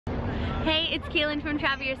Hey, it's Kaylin from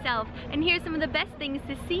Travel Yourself, and here's some of the best things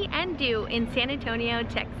to see and do in San Antonio,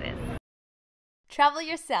 Texas. Travel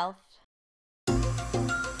yourself.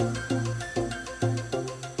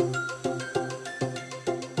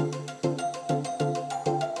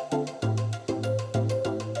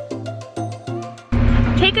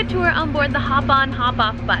 Take a tour on board the hop-on,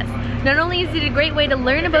 hop-off bus. Not only is it a great way to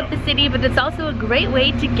learn about the city, but it's also a great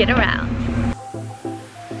way to get around.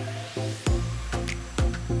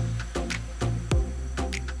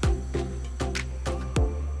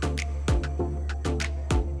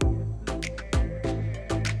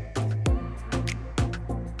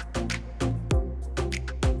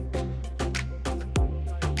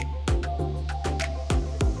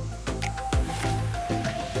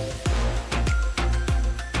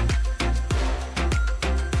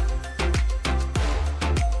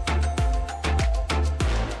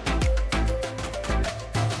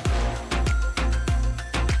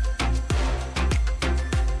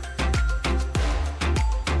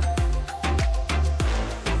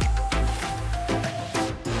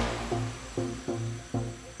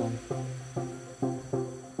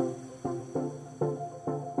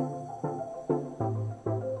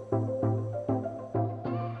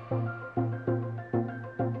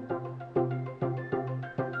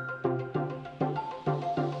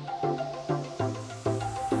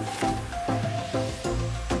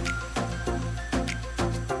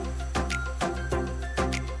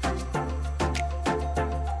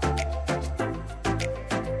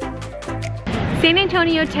 San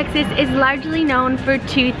Antonio, Texas is largely known for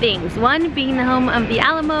two things. One, being the home of the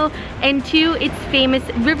Alamo, and two, its famous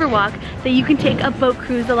riverwalk that you can take a boat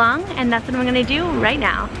cruise along, and that's what I'm gonna do right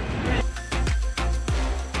now.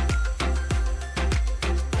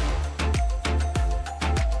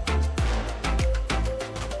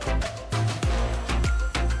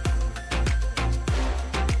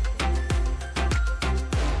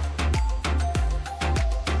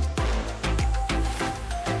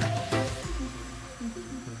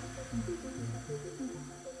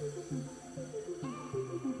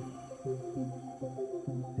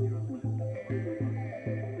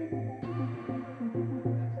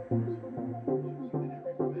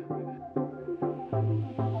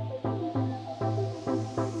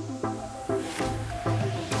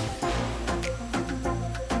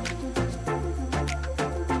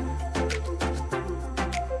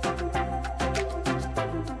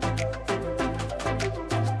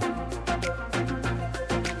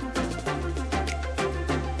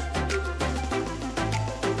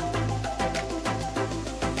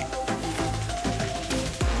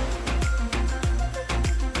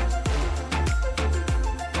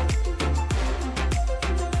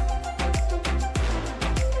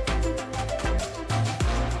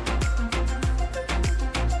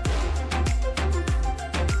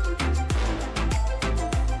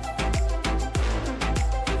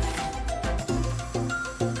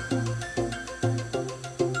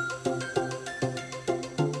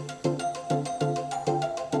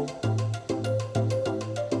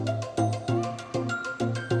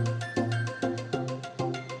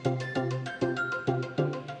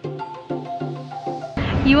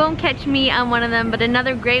 You won't catch me on one of them, but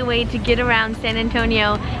another great way to get around San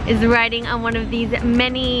Antonio is riding on one of these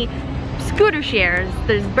many scooter shares.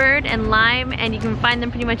 There's Bird and Lime, and you can find them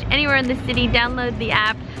pretty much anywhere in the city. Download the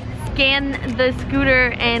app, scan the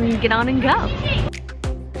scooter, and get on and go.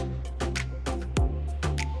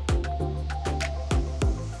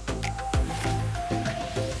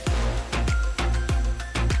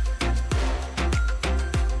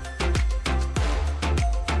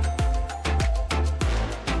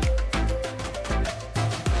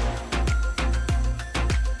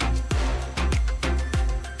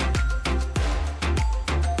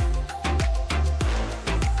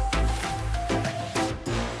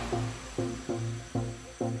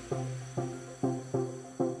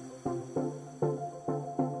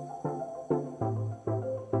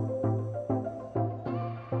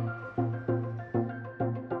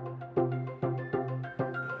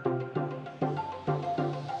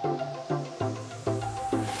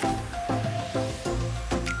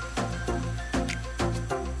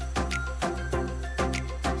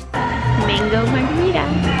 Mango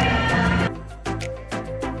margarita.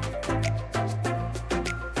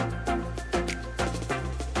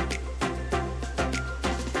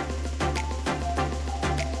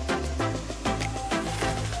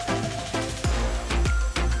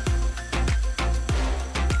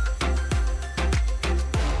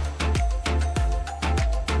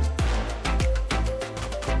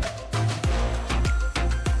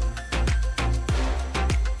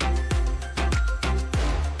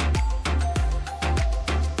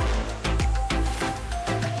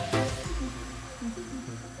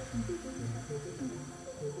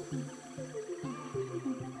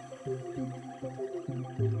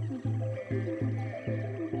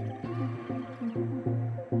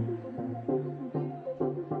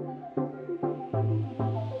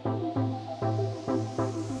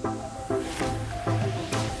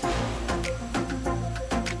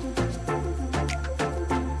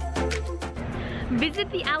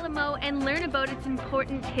 Visit the Alamo and learn about its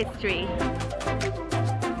important history.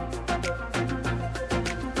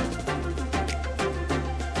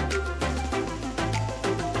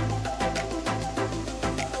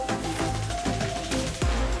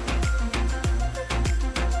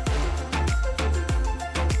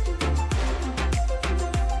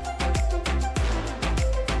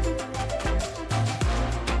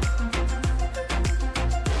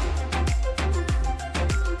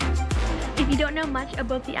 If you don't know much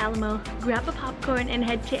about the Alamo, grab a popcorn and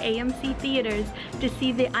head to AMC Theaters to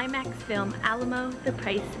see the IMAX film Alamo, The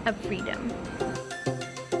Price of Freedom.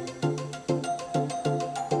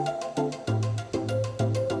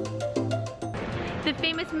 The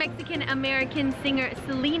famous Mexican-American singer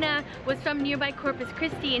Selena was from nearby Corpus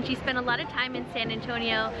Christi, and she spent a lot of time in San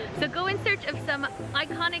Antonio. So go in search of some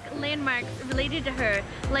iconic landmarks related to her,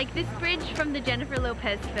 like this bridge from the Jennifer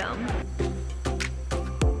Lopez film.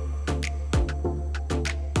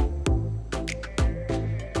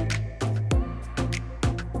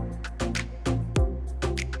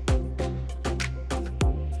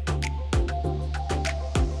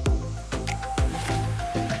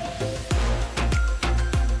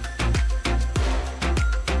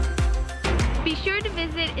 Be sure to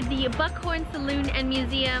visit the Buckhorn Saloon and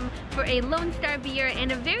Museum for a Lone Star beer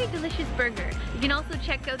and a very delicious burger. You can also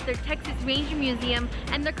check out their Texas Ranger Museum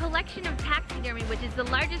and their collection of taxidermy, which is the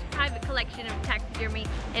largest private collection of taxidermy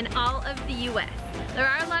in all of the US. There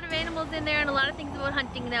are a lot of animals in there and a lot of things about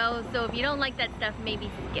hunting though, so if you don't like that stuff, maybe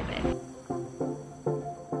skip it.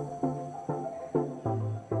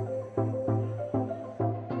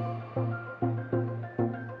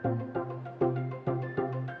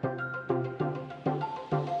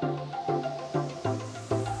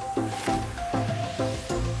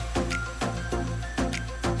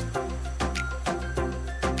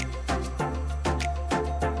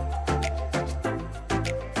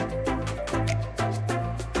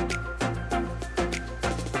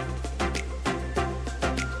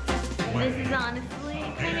 This is honestly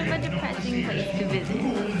kind of a depressing place to visit,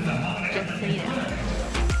 just so you know.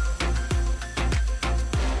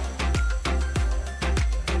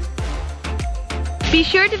 Be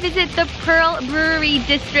sure to visit the Pearl Brewery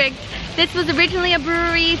District. This was originally a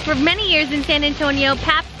brewery for many years in San Antonio.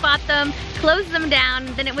 Pabst bought them, closed them down,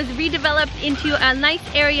 then it was redeveloped into a nice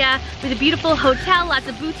area with a beautiful hotel, lots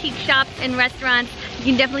of boutique shops and restaurants. You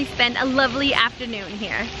can definitely spend a lovely afternoon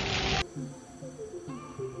here.